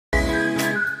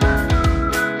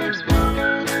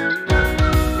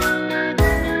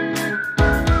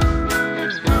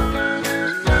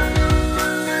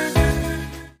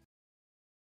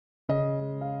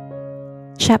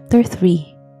Chapter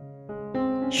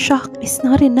 3. Shock is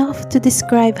not enough to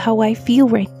describe how I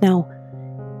feel right now.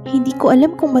 Hindi ko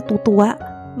alam kung matutuwa,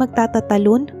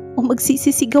 magtatatalon, o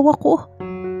magsisisigaw ako.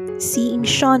 Seeing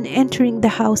Sean entering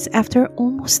the house after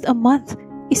almost a month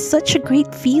is such a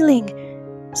great feeling.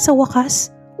 Sa wakas,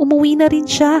 umuwi na rin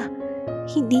siya.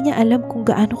 Hindi niya alam kung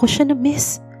gaano ko siya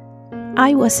na-miss.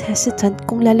 I was hesitant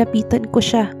kung lalapitan ko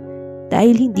siya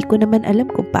dahil hindi ko naman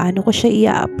alam kung paano ko siya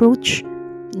i-approach.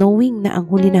 Knowing na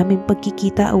ang huli naming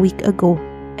pagkikita a week ago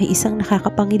ay isang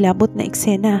nakakapangilabot na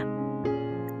eksena.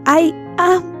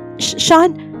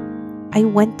 Sean! I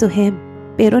went to him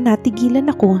pero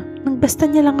natigilan ako nang basta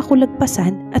niya lang ako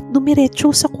lagpasan at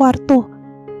dumiretso sa kwarto.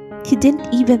 He didn't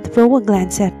even throw a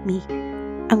glance at me.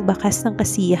 Ang bakas ng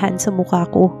kasiyahan sa mukha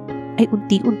ko ay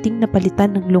unti-unting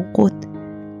napalitan ng lungkot.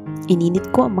 Ininit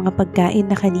ko ang mga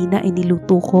pagkain na kanina ay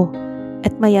niluto ko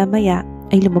at maya-maya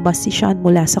ay lumabas si Sean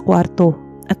mula sa kwarto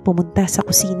at pumunta sa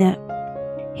kusina.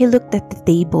 He looked at the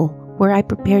table where I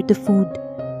prepared the food,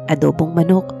 adobong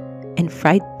manok and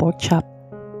fried pork chop.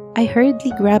 I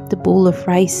hurriedly grabbed the bowl of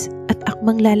rice at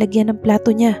akmang lalagyan ng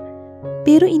plato niya,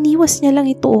 pero iniwas niya lang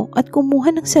ito at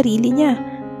kumuha ng sarili niya.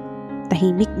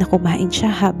 Tahimik na kumain siya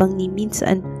habang ni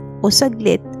minsan o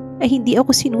saglit ay hindi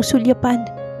ako sinusulyapan.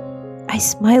 I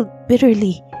smiled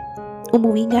bitterly.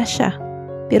 Umuwi nga siya,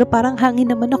 pero parang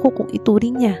hangin naman ako kung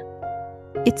ituring niya.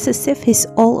 It's as if he's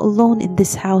all alone in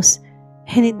this house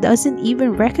and it doesn't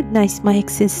even recognize my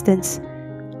existence.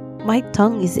 My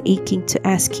tongue is aching to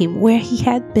ask him where he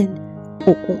had been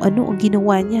o kung ano ang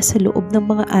ginawa niya sa loob ng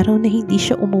mga araw na hindi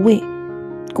siya umuwi.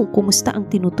 Kung kumusta ang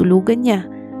tinutulugan niya,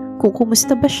 kung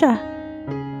kumusta ba siya.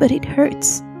 But it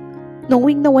hurts.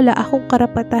 Knowing na wala akong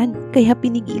karapatan kaya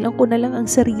pinigilan ko na lang ang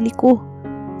sarili ko.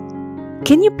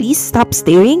 "Can you please stop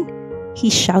staring?" He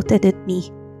shouted at me.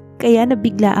 Kaya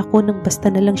nabigla ako nang basta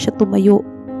na lang siya tumayo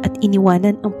at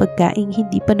iniwanan ang pagkaing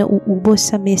hindi pa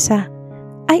nauubos sa mesa.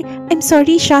 I'm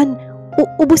sorry, Sean.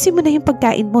 Ubusin mo na yung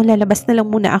pagkain mo. Lalabas na lang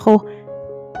muna ako.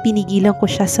 Pinigilan ko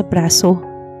siya sa braso.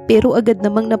 Pero agad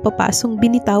namang napapasong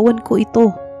binitawan ko ito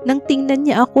nang tingnan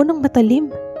niya ako ng matalim.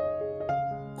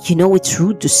 "You know it's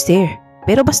rude to stare.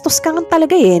 Pero bastos ka nga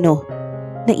talaga no?"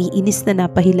 Naiinis na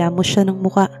napahilamos siya ng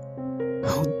muka.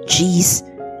 "Oh jeez.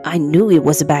 I knew it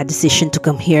was a bad decision to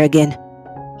come here again."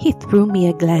 He threw me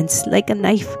a glance like a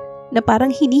knife na parang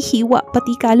hinihiwa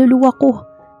pati kaluluwa ko.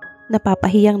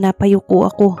 Napapahiyang napayuko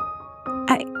ako.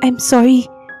 I'm sorry,"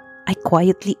 I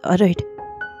quietly uttered.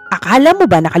 "Akala mo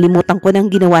ba nakalimutan ko ng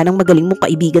ginawa ng magaling mong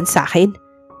kaibigan sa akin?"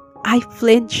 I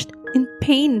flinched in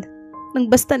pain nang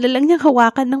basta na lang niyang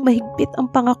hawakan ng mahigpit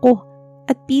ang pangako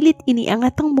at pilit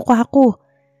iniangat ang mukha ko.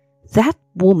 "That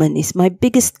woman is my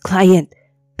biggest client.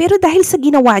 Pero dahil sa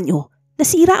ginawa niyo,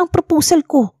 nasira ang proposal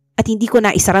ko at hindi ko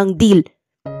naisarang deal."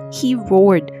 He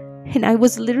roared and I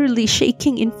was literally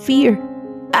shaking in fear.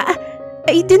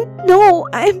 I didn't know.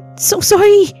 I'm so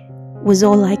sorry," was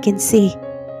all I can say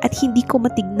at hindi ko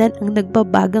matignan ang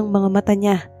nagbabagang mga mata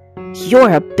niya. "You're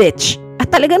a bitch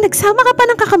at talagang nagsama ka pa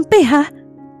ng kakampi ha?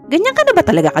 Ganyan ka na ba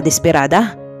talaga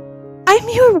kadesperada?" "I'm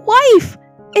your wife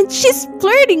and she's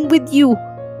flirting with you."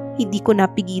 Hindi ko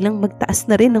napigilang magtaas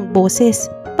na rin ng boses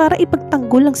para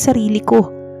ipagtanggol ang sarili ko.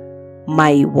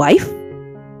 "My wife?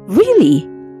 Really?"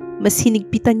 Mas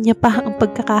hinigpitan niya pa ang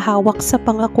pagkakahawak sa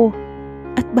pangako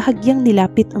at bahagyang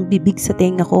nilapit ang bibig sa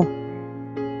tenga ko.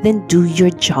 "Then do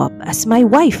your job as my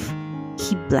wife."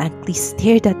 He blankly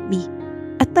stared at me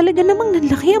at talaga namang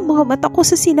nanlaki ang mga mata ko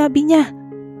sa sinabi niya.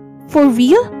 "For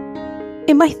real?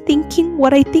 Am I thinking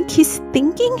what I think he's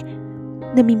thinking?"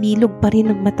 Namimilog pa rin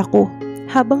ang mata ko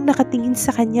habang nakatingin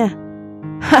sa kanya.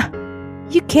 "Ha!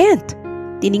 You can't!"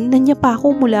 Tiningnan niya pa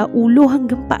ako mula ulo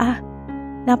hanggang paa.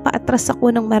 Napaatras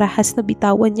ako nang marahas na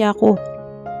bitawan niya ako.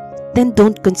 "Then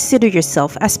don't consider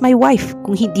yourself as my wife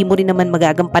kung hindi mo rin naman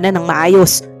magagampanan ng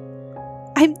maayos."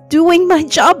 "I'm doing my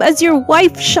job as your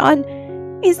wife, Sean.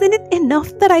 Isn't it enough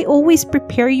that I always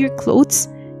prepare your clothes,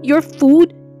 your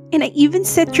food, and I even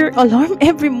set your alarm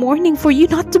every morning for you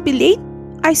not to be late?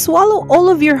 I swallow all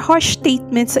of your harsh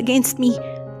statements against me.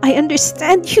 I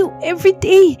understand you every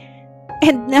day.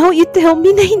 And now you tell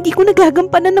me na hindi ko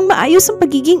nagagampanan ng maayos ang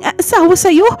pagiging asawa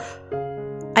sa'yo?"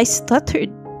 I stuttered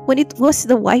when it was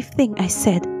the wife thing I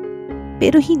said.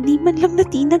 Pero hindi man lang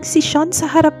natinag si Sean sa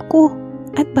harap ko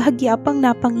at bahagya pang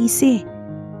napangisi.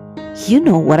 "You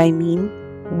know what I mean,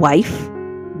 wife?"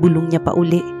 Bulong niya pa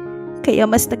uli. Kaya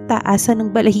mas nagtaasan ng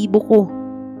balahibo ko.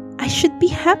 I should be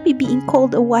happy being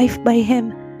called a wife by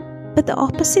him. But the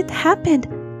opposite happened.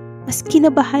 Mas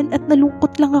kinabahan at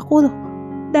nalungkot lang ako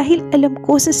dahil alam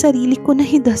ko sa sarili ko na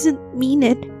he doesn't mean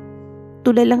it.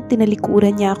 Tulalang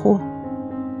tinalikuran niya ako.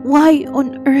 Why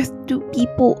on earth do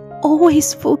people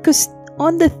always focus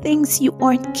on the things you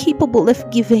aren't capable of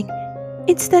giving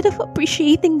instead of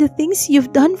appreciating the things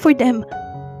you've done for them?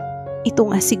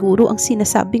 Ito nga siguro ang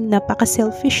sinasabing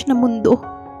napaka-selfish na mundo.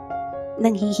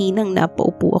 Nanghihinang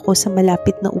napaupo ako sa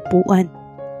malapit na upuan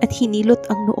at hinilot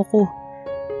ang noo ko.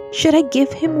 Should I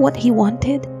give him what he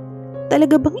wanted?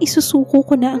 Talaga bang isusuko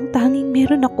ko na ang tanging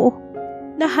meron ako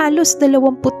na halos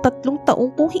 23 taong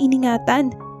kong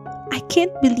iningatan? I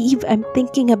can't believe I'm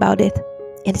thinking about it.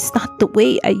 And it's not the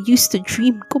way I used to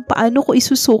dream kung paano ko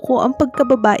isusuko ang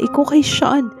pagkababae ko kay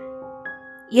Sean.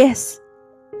 Yes,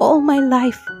 all my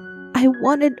life, I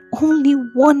wanted only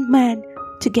one man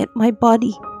to get my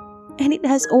body. And it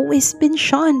has always been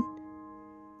Sean.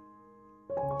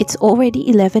 It's already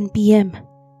 11 p.m.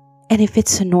 And if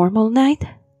it's a normal night,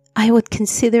 I would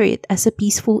consider it as a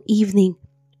peaceful evening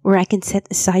where I can set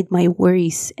aside my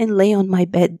worries and lay on my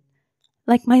bed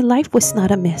like my life was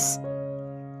not a mess.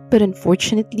 But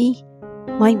unfortunately,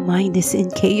 my mind is in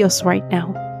chaos right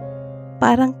now.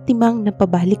 Parang timang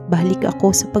napabalik-balik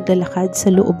ako sa paglalakad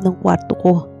sa loob ng kwarto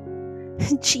ko.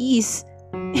 Jeez,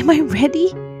 am I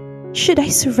ready? Should I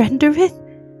surrender it?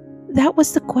 That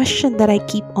was the question that I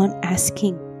keep on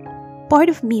asking. Part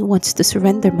of me wants to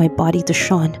surrender my body to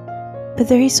Sean, but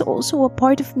there is also a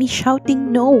part of me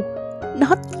shouting no,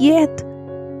 not yet.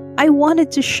 I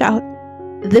wanted to shout.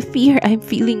 The fear I'm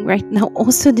feeling right now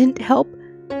also didn't help.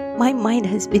 My mind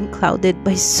has been clouded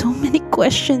by so many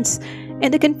questions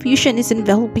and the confusion is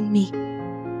enveloping me.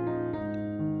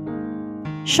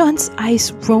 Sean's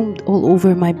eyes roamed all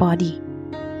over my body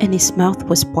and his mouth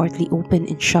was partly open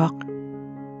in shock.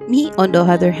 Me, on the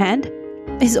other hand,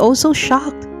 is also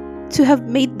shocked to have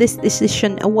made this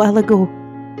decision a while ago.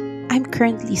 I'm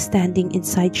currently standing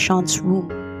inside Sean's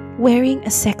room wearing a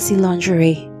sexy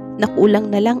lingerie. Nakulang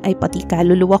na lang ay pati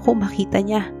kaluluwa ko makita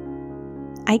niya.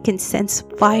 I can sense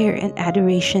fire and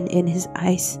adoration in his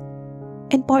eyes,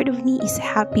 and part of me is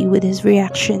happy with his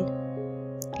reaction.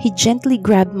 He gently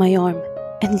grabbed my arm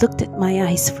and looked at my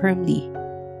eyes firmly.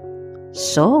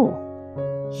 So,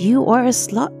 you are a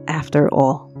slut after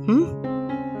all,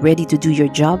 Ready to do your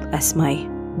job as my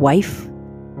wife?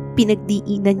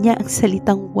 Pinagdiinan niya ang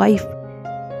salitang wife,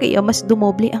 kaya mas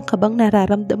dumoble ang kabang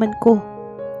nararamdaman ko.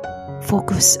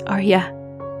 Focus, Arya.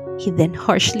 He then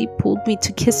harshly pulled me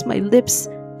to kiss my lips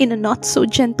in a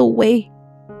not-so-gentle way.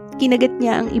 Kinagat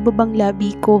niya ang ibabang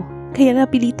labi ko, kaya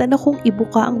napilitan akong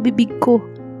ibuka ang bibig ko,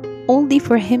 only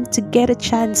for him to get a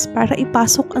chance para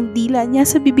ipasok ang dila niya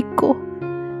sa bibig ko.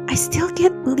 I still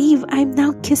can't believe I'm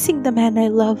now kissing the man I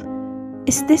love.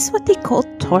 Is this what they call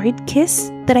torrid kiss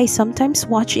that I sometimes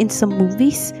watch in some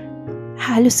movies?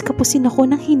 Halos kapusin ako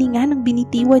ng hininga nang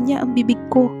binitiwan niya ang bibig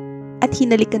ko at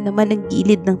hinalikan naman ang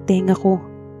gilid ng tenga ko.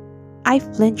 I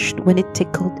flinched when it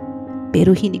tickled,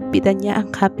 pero hinigpitan niya ang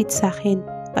kapit sa akin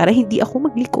para hindi ako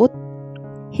maglikot.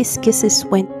 His kisses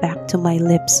went back to my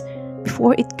lips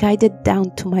before it guided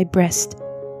down to my breast.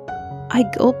 I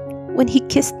gulped when he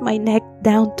kissed my neck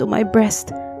down to my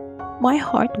breast. My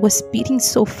heart was beating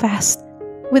so fast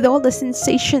with all the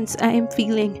sensations I am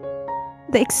feeling.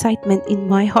 The excitement in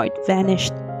my heart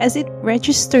vanished as it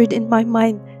registered in my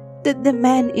mind that the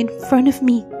man in front of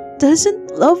me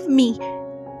doesn't love me.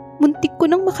 Muntik ko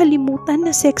nang makalimutan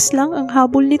na sex lang ang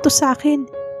habol nito sa akin.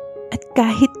 At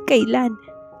kahit kailan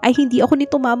ay hindi ako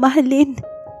nito mamahalin.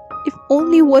 If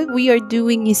only what we are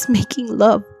doing is making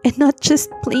love and not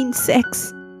just plain sex.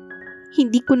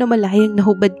 Hindi ko na malayang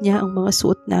nahubad niya ang mga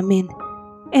suot namin.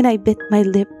 And I bit my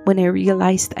lip when I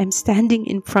realized I'm standing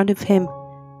in front of him,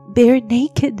 bare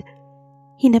naked.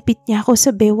 Hinapit niya ako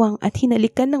sa bewang at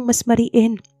hinalikan ng mas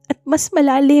mariin at mas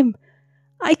malalim.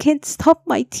 I can't stop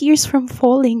my tears from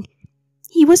falling.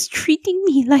 He was treating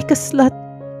me like a slut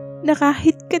na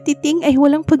kahit katiting ay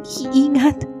walang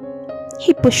pag-iingat.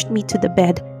 He pushed me to the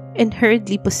bed and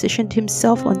hurriedly positioned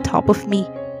himself on top of me.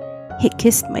 He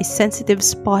kissed my sensitive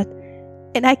spot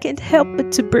and I can't help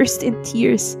but to burst in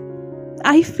tears.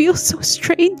 I feel so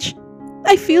strange.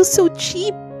 I feel so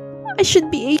cheap. I should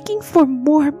be aching for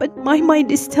more, but my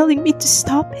mind is telling me to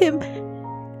stop him.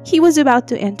 He was about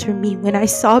to enter me when I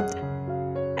sobbed.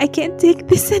 I can't take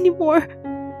this anymore.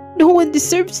 No one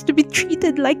deserves to be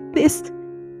treated like this.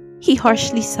 He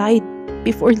harshly sighed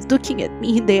before looking at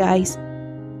me in the eyes.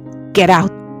 Get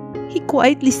out, he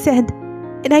quietly said,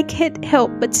 and I can't help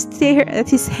but stare at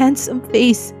his handsome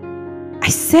face. I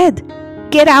said,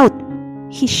 get out,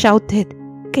 he shouted.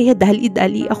 Kaya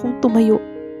dali-dali akong tumayo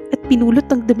at pinulot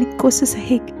ang damit ko sa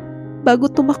sahig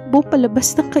bago tumakbo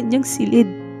palabas ng kanyang silid.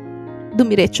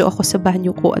 Dumiretso ako sa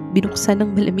banyo ko at binuksan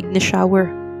ang malamig na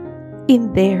shower. In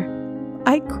there,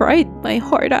 I cried my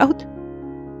heart out.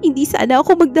 Hindi sana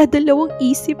ako magdadalawang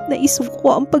isip na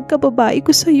isuko ang pagkababae ko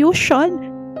sa'yo, Sean,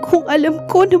 kung alam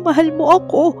ko na mahal mo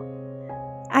ako.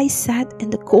 I sat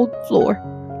in the cold floor,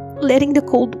 letting the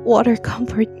cold water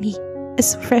comfort me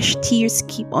as fresh tears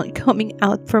keep on coming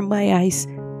out from my eyes.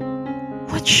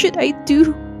 What should I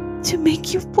do to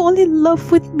make you fall in love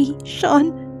with me,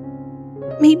 Sean?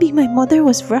 Maybe my mother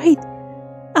was right.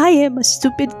 I am a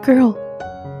stupid girl.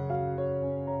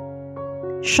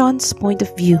 Sean's point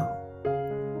of view.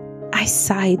 I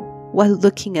sighed while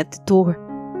looking at the door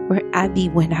where Abby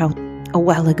went out a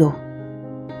while ago.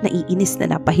 Naiinis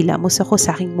na napahilamos ako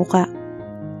sa aking muka.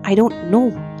 I don't know,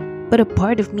 but a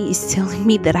part of me is telling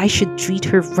me that I should treat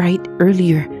her right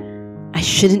earlier. I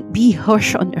shouldn't be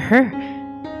harsh on her.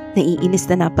 Naiinis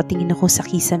na napatingin ako sa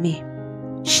kisame.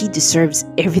 She deserves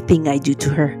everything I do to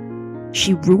her.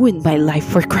 She ruined my life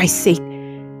for Christ's sake.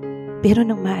 Pero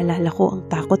nang maalala ko ang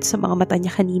takot sa mga mata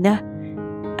niya kanina,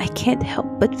 I can't help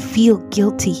but feel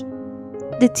guilty.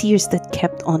 The tears that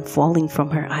kept on falling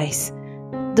from her eyes.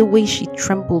 The way she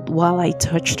trembled while I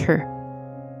touched her.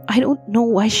 I don't know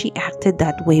why she acted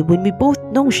that way when we both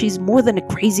know she's more than a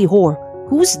crazy whore.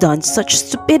 Who's done such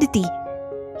stupidity?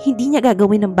 Hindi niya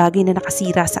gagawin ng bagay na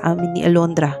nakasira sa amin ni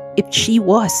Alondra if she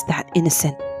was that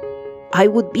innocent. I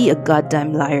would be a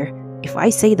goddamn liar if I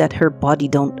say that her body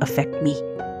don't affect me.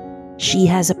 She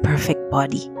has a perfect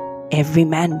body. Every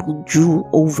man will drool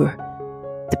over.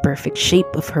 The perfect shape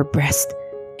of her breast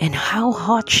and how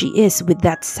hot she is with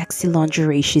that sexy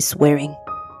lingerie she's wearing.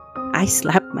 I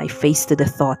slapped my face to the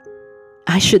thought.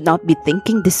 I should not be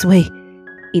thinking this way.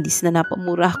 Inis na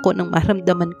napamura ako nang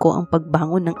maramdaman ko ang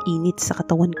pagbangon ng init sa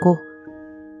katawan ko.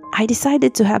 I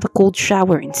decided to have a cold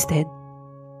shower instead.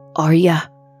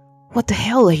 Arya, what the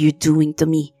hell are you doing to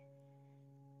me?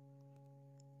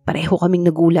 Pareho kaming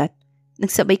nagulat.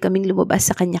 Nagsabay kaming lumabas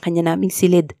sa kanya-kanya naming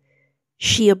silid.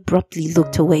 She abruptly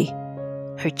looked away.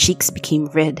 Her cheeks became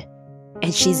red,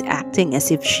 and she's acting as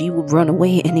if she would run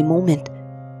away any moment.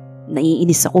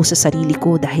 Naiinis ako sa sarili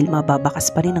ko dahil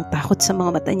mababakas pa rin ang takot sa mga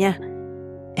mata niya.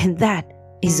 And that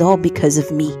is all because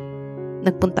of me.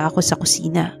 Nagpunta ako sa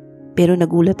kusina, pero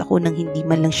nagulat ako nang hindi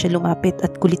man lang siya lumapit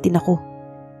at kulitin ako.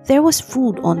 There was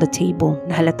food on the table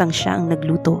na halatang siya ang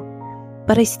nagluto,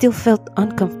 but I still felt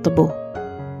uncomfortable.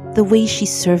 The way she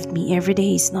served me every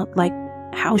day is not like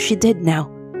how she did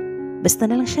now. Basta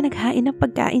na lang siya naghain ng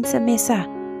pagkain sa mesa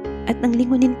at nang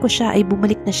lingunin ko siya ay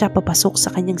bumalik na siya papasok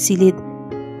sa kanyang silid.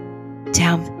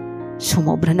 Damn,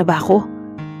 sumobra na ba ako?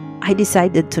 I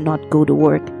decided to not go to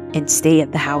work and stay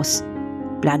at the house.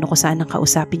 Plano ko sanang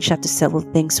kausapin siya to settle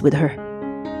things with her.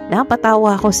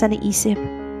 Napatawa ako sa naisip.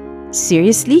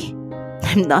 Seriously?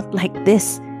 I'm not like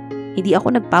this. Hindi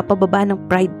ako nagpapababa ng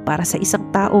pride para sa isang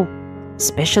tao.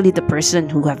 Especially the person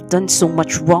who have done so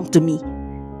much wrong to me.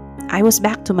 I was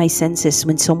back to my senses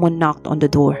when someone knocked on the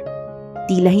door.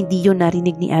 Tila hindi yun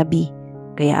narinig ni Abby,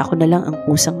 kaya ako na lang ang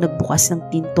kusang nagbukas ng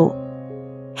pinto.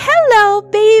 Hello,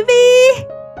 baby!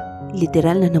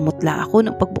 Literal na namutla ako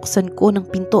nang pagbuksan ko ng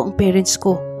pinto ang parents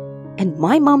ko. And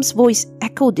my mom's voice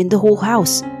echoed in the whole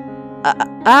house.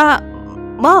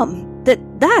 Mom,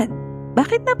 Dad,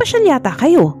 bakit napasyal yata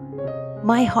kayo?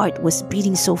 My heart was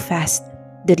beating so fast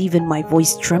that even my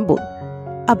voice trembled.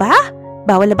 Aba?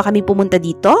 Bawal na ba kami pumunta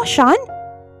dito, Sean?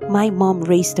 My mom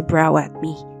raised a brow at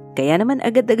me. Kaya naman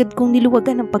agad-agad kong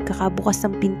niluwagan ang pagkakabukas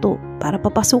ng pinto para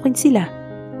papasukin sila.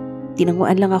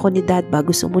 Tinanguan lang ako ni Dad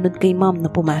bago sumunod kay Mom na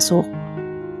pumasok.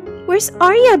 Where's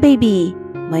Arya, baby?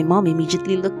 My mom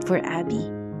immediately looked for Abby,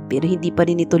 pero hindi pa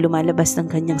rin ito lumalabas ng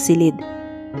kanyang silid.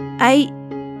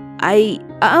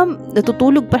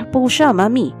 Natutulog pa po siya,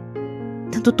 Mami.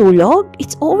 Natutulog?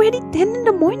 It's already 10 in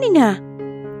the morning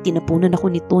Tinapunan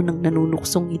ako nito ng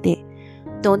nanunuksong ngiti.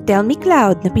 Don't tell me,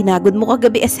 Cloud, na pinagod mo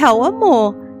kagabi asawa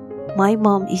mo. My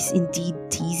mom is indeed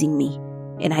teasing me,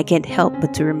 and I can't help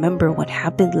but to remember what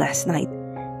happened last night,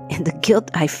 and the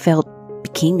guilt I felt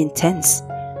became intense.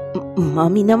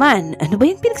 Mami naman, ano ba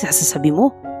yung pinagsasasabi mo?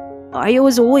 I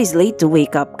was always late to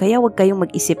wake up, kaya wag kayong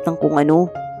mag-isip ng kung ano.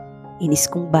 Inis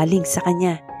kong baling sa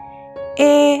kanya.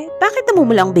 Bakit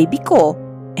namumula ang baby ko?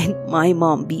 And my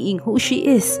mom, being who she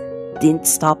is, didn't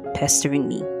stop pestering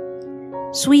me.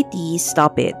 Sweetie,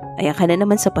 stop it. Ayan ka na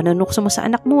naman sa panunukso mo sa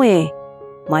anak mo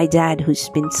My dad, who's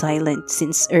been silent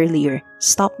since earlier,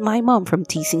 stopped my mom from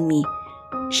teasing me.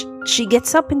 She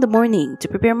gets up in the morning to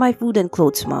prepare my food and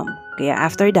clothes, Mom. Kaya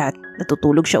after that,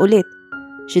 natutulog siya ulit.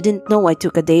 She didn't know I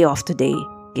took a day off today,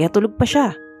 kaya tulog pa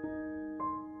siya.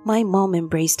 My mom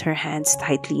embraced her hands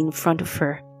tightly in front of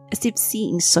her, as if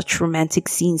seeing such romantic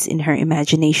scenes in her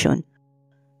imagination.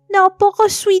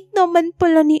 Napaka-sweet naman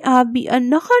pala ni Abby,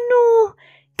 anak ano.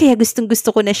 Kaya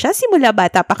gustong-gusto ko na siya simula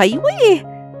bata pa kayo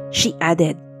She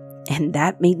added, and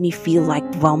that made me feel like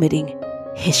vomiting.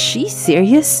 Is she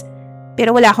serious?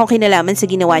 Pero wala akong kinalaman sa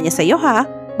ginawa niya sa'yo ha.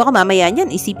 Baka mamaya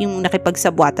niyan isipin mong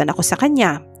nakipagsabwatan ako sa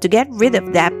kanya to get rid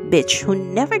of that bitch who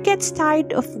never gets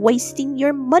tired of wasting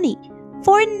your money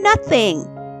for nothing.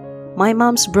 My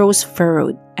mom's brows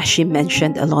furrowed as she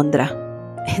mentioned Alondra.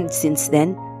 And since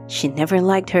then, she never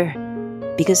liked her.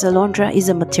 Because Alondra is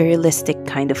a materialistic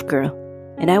kind of girl.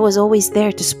 And I was always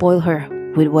there to spoil her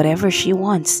with whatever she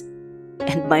wants.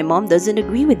 And my mom doesn't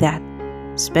agree with that.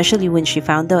 Especially when she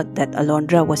found out that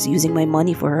Alondra was using my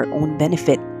money for her own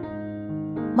benefit.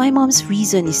 My mom's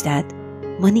reason is that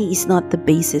money is not the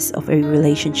basis of a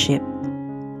relationship.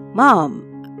 Mom,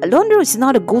 Alondra is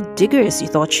not a gold digger as you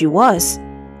thought she was,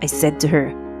 I said to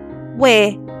her.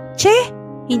 We, che,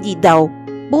 hindi daw.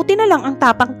 Buti na lang ang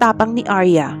tapang-tapang ni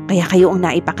Arya, kaya kayo ang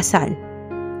naipakasal.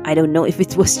 I don't know if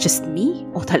it was just me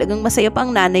o talagang masaya pa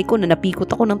ang nanay ko na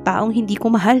napikot ako ng taong hindi ko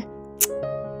mahal.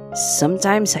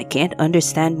 Sometimes I can't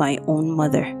understand my own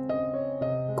mother.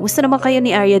 Kumusta naman kayo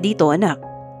ni Arya dito, anak?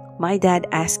 My dad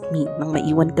asked me nang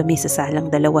maiwan kami sa salang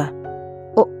dalawa.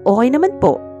 Okay naman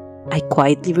po, I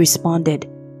quietly responded.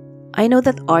 I know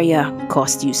that Arya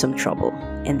caused you some trouble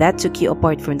and that took you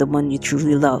apart from the one you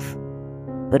truly love.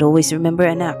 But always remember,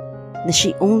 anak, na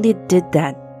she only did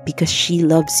that because she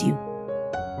loves you.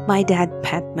 My dad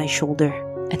pat my shoulder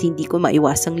at hindi ko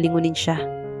maiwasang lingunin siya.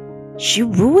 She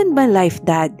ruined my life,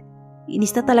 Dad.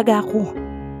 Inis na talaga ako.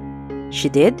 She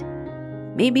did?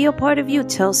 Maybe a part of you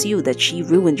tells you that she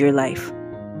ruined your life.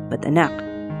 But anak,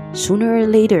 sooner or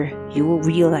later, you will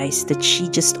realize that she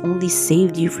just only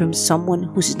saved you from someone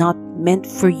who's not meant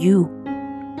for you.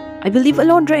 I believe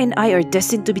Alondra and I are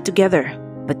destined to be together.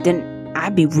 But then,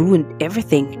 Abby ruined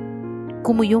everything.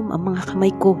 Kumuyom ang mga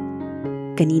kamay ko.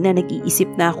 Kanina nag-iisip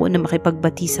na ako na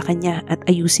makipagbati sa kanya at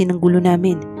ayusin ang gulo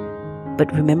namin.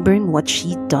 But remembering what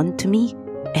she'd done to me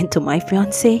and to my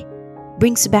fiancé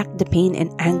brings back the pain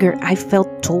and anger I felt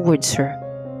towards her.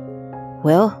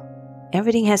 Well,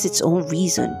 everything has its own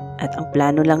reason at ang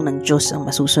plano lang ng Diyos ang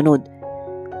masusunod.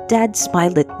 Dad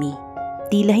smiled at me.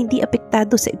 Tila hindi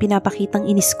apektado sa ipinapakitang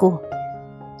inis ko.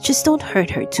 Just don't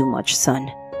hurt her too much, son.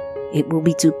 It will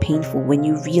be too painful when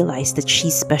you realize that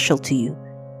she's special to you.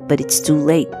 But it's too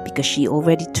late because she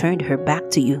already turned her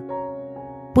back to you.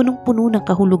 Punong-puno ng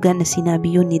kahulugan na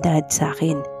sinabi yun ni Dad sa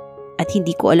akin at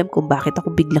hindi ko alam kung bakit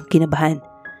ako biglang kinabahan.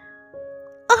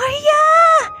 Arya!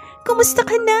 Kumusta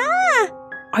ka na?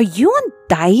 Are you on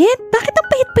diet? Bakit ang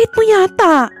pahit-pahit mo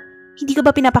yata? Hindi ka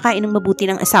ba pinapakain ng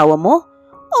mabuti ng asawa mo?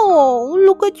 Oh,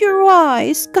 look at your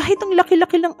eyes. Kahit ang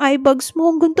laki-laki ng eye bags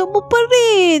mo, ang ganda mo pa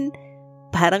rin.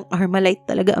 Parang Armalite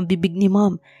talaga ang bibig ni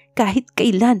Mom kahit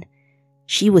kailan.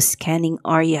 She was scanning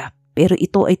Arya pero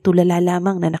ito ay tulala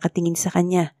lamang na nakatingin sa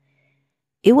kanya.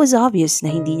 It was obvious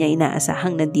na hindi niya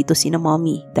inaasahang nandito sina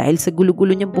Mommy dahil sa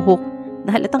gulo-gulo niyang buhok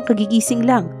na halatang kagigising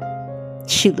lang.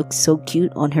 She looked so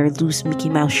cute on her loose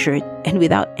Mickey Mouse shirt and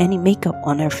without any makeup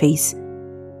on her face.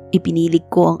 Ipinilig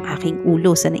ko ang aking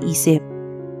ulo sa naisip.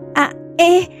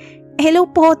 Hello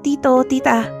po, tito,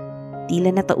 tita.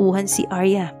 Tila natauhan si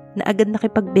Arya na agad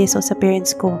nakipagbeso sa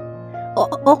parents ko.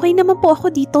 Okay naman po ako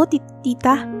dito,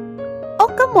 tita. Oh,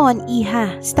 come on,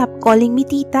 Iha. Stop calling me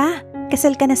tita.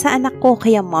 Kasal ka na sa anak ko,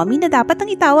 kaya Mommy na dapat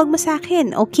ang itawag mo sa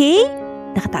akin, okay?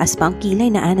 Nakataas pa ang kilay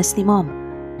na anas ni Mom.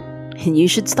 And you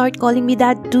should start calling me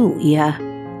Dad too, Iha.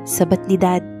 Sabat ni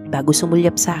Dad bago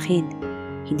sumulyap sa akin.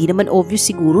 Hindi naman obvious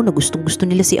siguro na gustong-gusto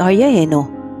nila si Arya no?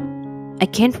 I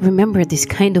can't remember this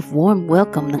kind of warm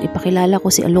welcome nang ipakilala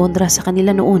ko si Alondra sa kanila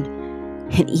noon.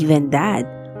 And even Dad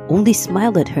only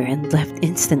smiled at her and left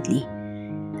instantly.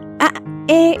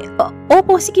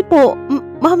 Opo, sige po,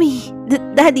 Mommy,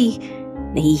 Daddy.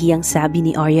 Nahihiyang sabi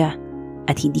ni Arya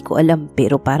at hindi ko alam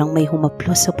pero parang may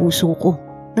humaplos sa puso ko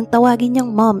nang tawagin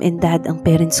niyang Mom and Dad ang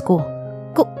parents ko.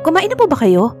 Kumain na po ba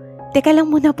kayo? Teka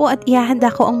lang muna po at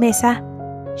ihahanda ko ang mesa,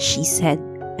 she said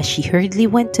as she hurriedly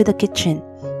went to the kitchen.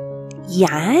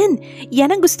 Yan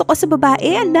ang gusto ko sa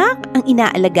babae, anak, ang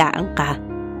inaalagaan ka.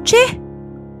 Che!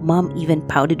 Mom even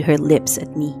pouted her lips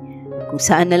at me. Kung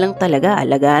saan na lang talaga,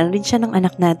 alagaan rin siya ng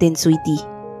anak natin, sweetie.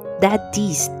 Dad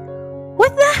teased.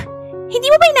 What the? Hindi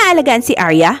mo ba inaalagaan si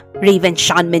Arya? Raven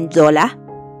Sean Mendola?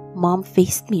 Mom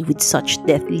faced me with such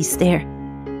deathly stare.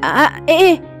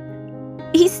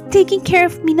 He's taking care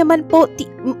of me naman po,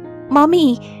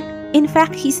 Mommy. In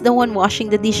fact, he's the one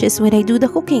washing the dishes when I do the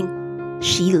cooking.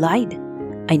 She lied.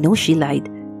 I know she lied.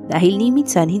 Dahil ni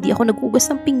minsan, hindi ako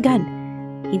naghugas ng pinggan.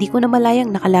 Hindi ko na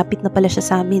malayang nakalapit na pala siya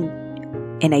sa amin.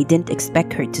 And I didn't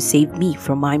expect her to save me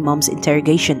from my mom's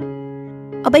interrogation.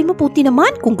 Abay maputi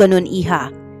naman kung ganun,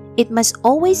 Iha. It must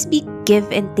always be give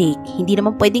and take. Hindi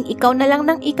naman pwedeng ikaw na lang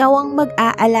ng ikaw ang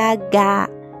mag-aalaga.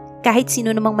 Kahit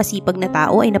sino namang masipag na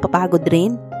tao ay napapagod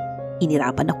rin.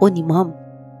 Inirapan ako ni Mom.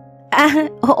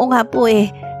 Oo nga po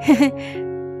eh.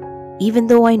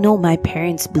 Even though I know my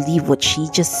parents believe what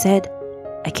she just said,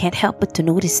 I can't help but to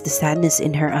notice the sadness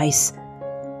in her eyes.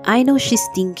 I know she's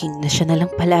thinking na siya na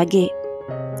lang palagi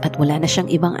at wala na siyang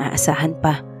ibang aasahan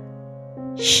pa.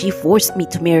 She forced me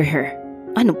to marry her.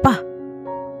 Ano pa?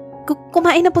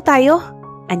 Kumain na po tayo?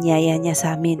 Anyaya niya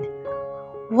sa amin.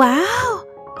 Wow!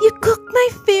 You cooked my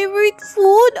favorite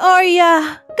food,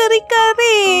 Arya!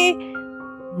 Kare-kare!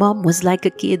 Mom was like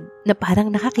a kid na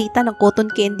parang nakakita ng cotton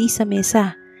candy sa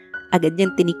mesa. Agad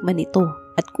niyang tinikman ito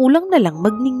at kulang na lang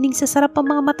magningning sa sarap ang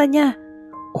mga mata niya.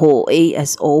 OA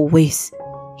as always.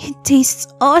 It tastes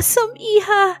awesome,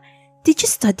 Iha! Did you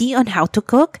study on how to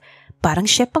cook? Parang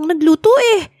chef ang nagluto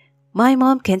eh. My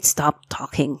mom can't stop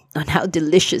talking on how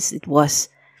delicious it was.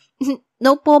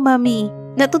 No po, Mami.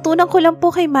 Natutunan ko lang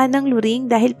po kay Manang Luring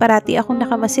dahil parati akong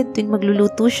nakamasid tuwing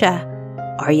magluluto siya.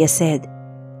 Arya said.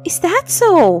 Is that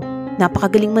so?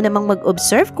 Napakagaling mo namang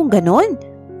mag-observe kung ganon.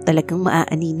 Talagang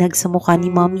maaaninag sa mukha ni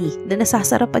Mommy na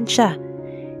nasasarapan siya.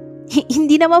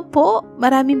 Hindi naman po.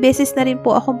 Maraming beses na rin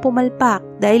po akong pumalpak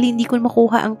dahil hindi ko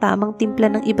makuha ang tamang timpla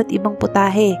ng iba't ibang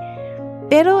putahe.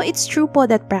 Pero it's true po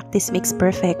that practice makes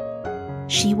perfect.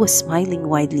 She was smiling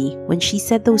widely when she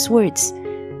said those words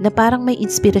na parang may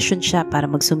inspirasyon siya para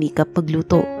magsumikap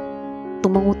magluto.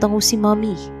 Tumangutango si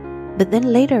Mommy. But then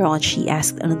later on she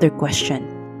asked another question.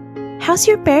 How's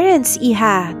your parents,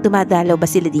 Iha? Dumadalaw ba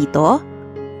sila dito?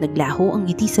 Naglaho ang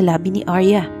ngiti sa labi ni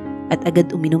Arya at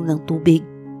agad uminom ng tubig.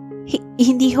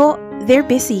 Hindi ho, they're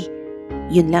busy.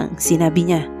 Yun lang, sinabi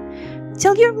niya.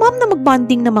 Tell your mom na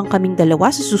magbonding naman kaming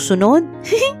dalawa sa susunod.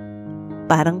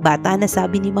 Parang bata na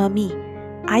sabi ni Mommy.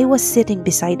 I was sitting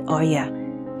beside Arya,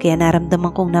 kaya naramdaman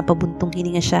kong napabuntong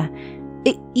hininga siya.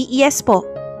 Yes po.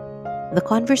 The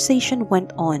conversation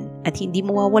went on at hindi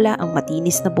mawawala ang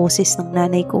matinis na boses ng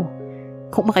nanay ko.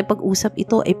 Kung makipag-usap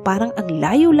ito ay parang ang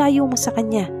layo-layo mo sa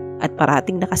kanya at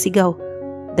parating nakasigaw.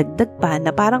 Dagdag pa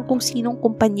na parang kung sinong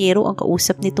kumpanyero ang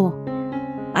kausap nito.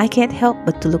 I can't help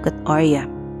but to look at Arya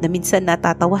na minsan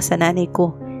natatawa sa nanay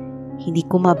ko. Hindi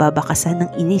ko mababakasan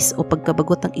ng inis o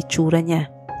pagkabagot ang itsura niya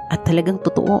at talagang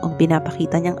totoo ang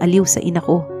pinapakita niyang aliw sa ina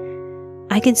ko.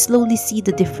 I can slowly see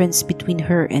the difference between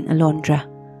her and Alondra.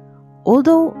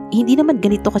 Although hindi naman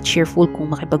ganito ka-cheerful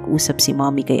kung makipag-usap si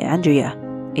Mommy kay Andrea,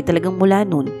 ay talagang mula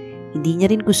nun, hindi niya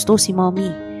rin gusto si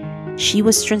Mommy. She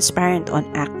was transparent on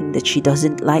acting that she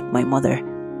doesn't like my mother.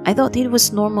 I thought it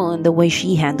was normal in the way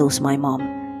she handles my mom.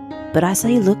 But as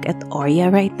I look at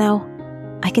Arya right now,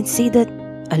 I can see that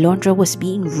Alondra was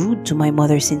being rude to my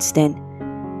mother since then.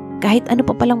 Kahit ano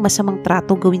pa palang masamang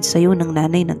trato gawin sa'yo ng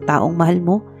nanay ng taong mahal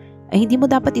mo, ay hindi mo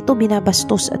dapat ito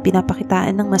binabastos at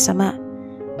pinapakitaan ng masama.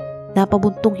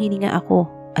 Napabuntong hininga ako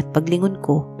at paglingon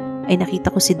ko ay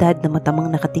nakita ko si Dad na matamang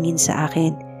nakatingin sa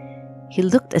akin. He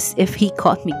looked as if he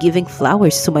caught me giving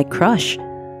flowers to my crush.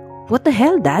 What the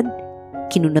hell, Dad?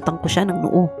 Kinunatan ko siya ng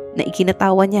noo na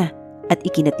ikinatawa niya at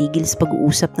ikinatigil sa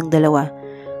pag-uusap ng dalawa.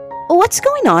 Oh, what's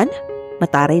going on?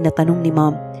 Mataray na tanong ni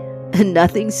Mom.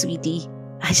 Nothing, sweetie.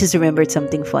 I just remembered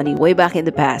something funny way back in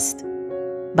the past.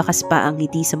 Bakas pa ang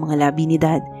ngiti sa mga labi ni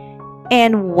Dad.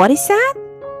 And what is that?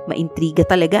 Maintriga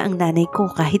talaga ang nanay ko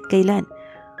kahit kailan.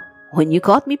 When you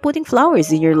caught me putting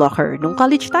flowers in your locker nung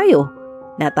college tayo.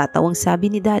 Natatawang sabi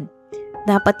ni Dad.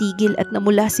 Napatigil at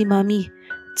namula si Mommy.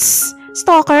 Tss!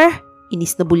 Stalker!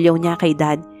 Inis na bulyaw niya kay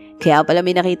Dad. Kaya pala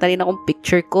may nakita rin akong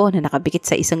picture ko na nakabikit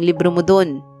sa isang libro mo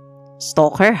dun.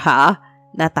 Stalker, ha?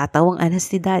 Natatawang anas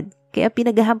ni Dad. Kaya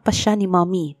pinagahampas siya ni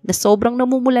Mommy na sobrang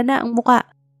namumula na ang muka.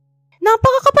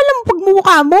 Napakakapal ang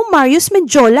pagmumukha mo, Marius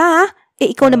Menjola, ha?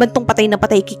 Ikaw naman tong patay na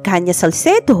patay kay Kanya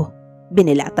Salcedo.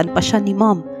 Binilatan pa siya ni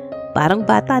Mom. Parang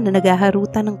bata na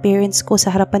naghaharutan ng parents ko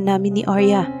sa harapan namin ni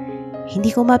Arya.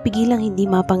 Hindi ko mapigilang hindi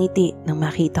mapangiti nang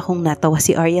makita kong natawa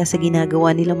si Arya sa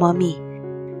ginagawa nila Mommy.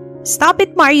 Stop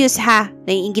it, Marius, ha?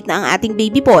 Naiinggit na ang ating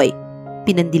baby boy.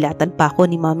 Pinandilatan pa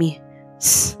ako ni Mommy.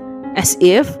 As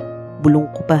if? Bulong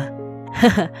ko pa.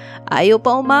 Ayaw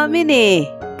pa umamin eh.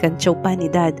 Kantsaw pa ni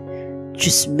Dad.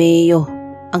 Diyos mayo,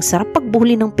 ang sarap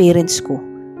pagbuhuli ng parents ko.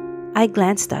 I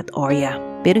glanced at Arya,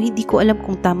 pero hindi ko alam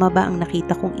kung tama ba ang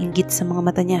nakita kong inggit sa mga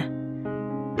mata niya.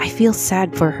 I feel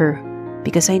sad for her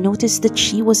because I noticed that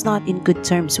she was not in good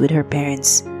terms with her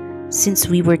parents.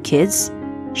 Since we were kids,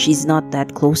 she's not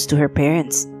that close to her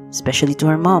parents, especially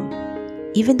to her mom.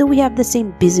 Even though we have the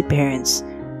same busy parents,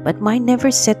 but mine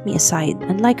never set me aside,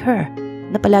 unlike her,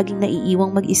 na palaging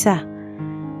naiiwang mag-isa.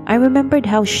 I remembered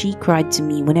how she cried to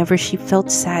me whenever she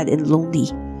felt sad and lonely.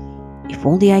 If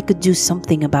only I could do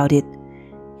something about it.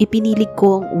 Ipinilig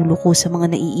ko ang ulo ko sa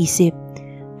mga naiisip.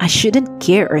 I shouldn't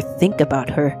care or think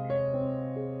about her.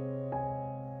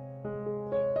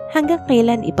 Hanggang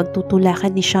kailan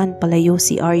ipagtutulakan ni Sean palayo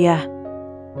si Arya?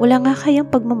 Wala nga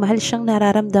kayang pagmamahal siyang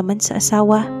nararamdaman sa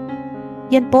asawa?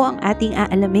 Yan po ang ating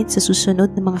aalamin sa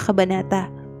susunod na mga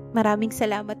kabanata. Maraming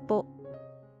salamat po.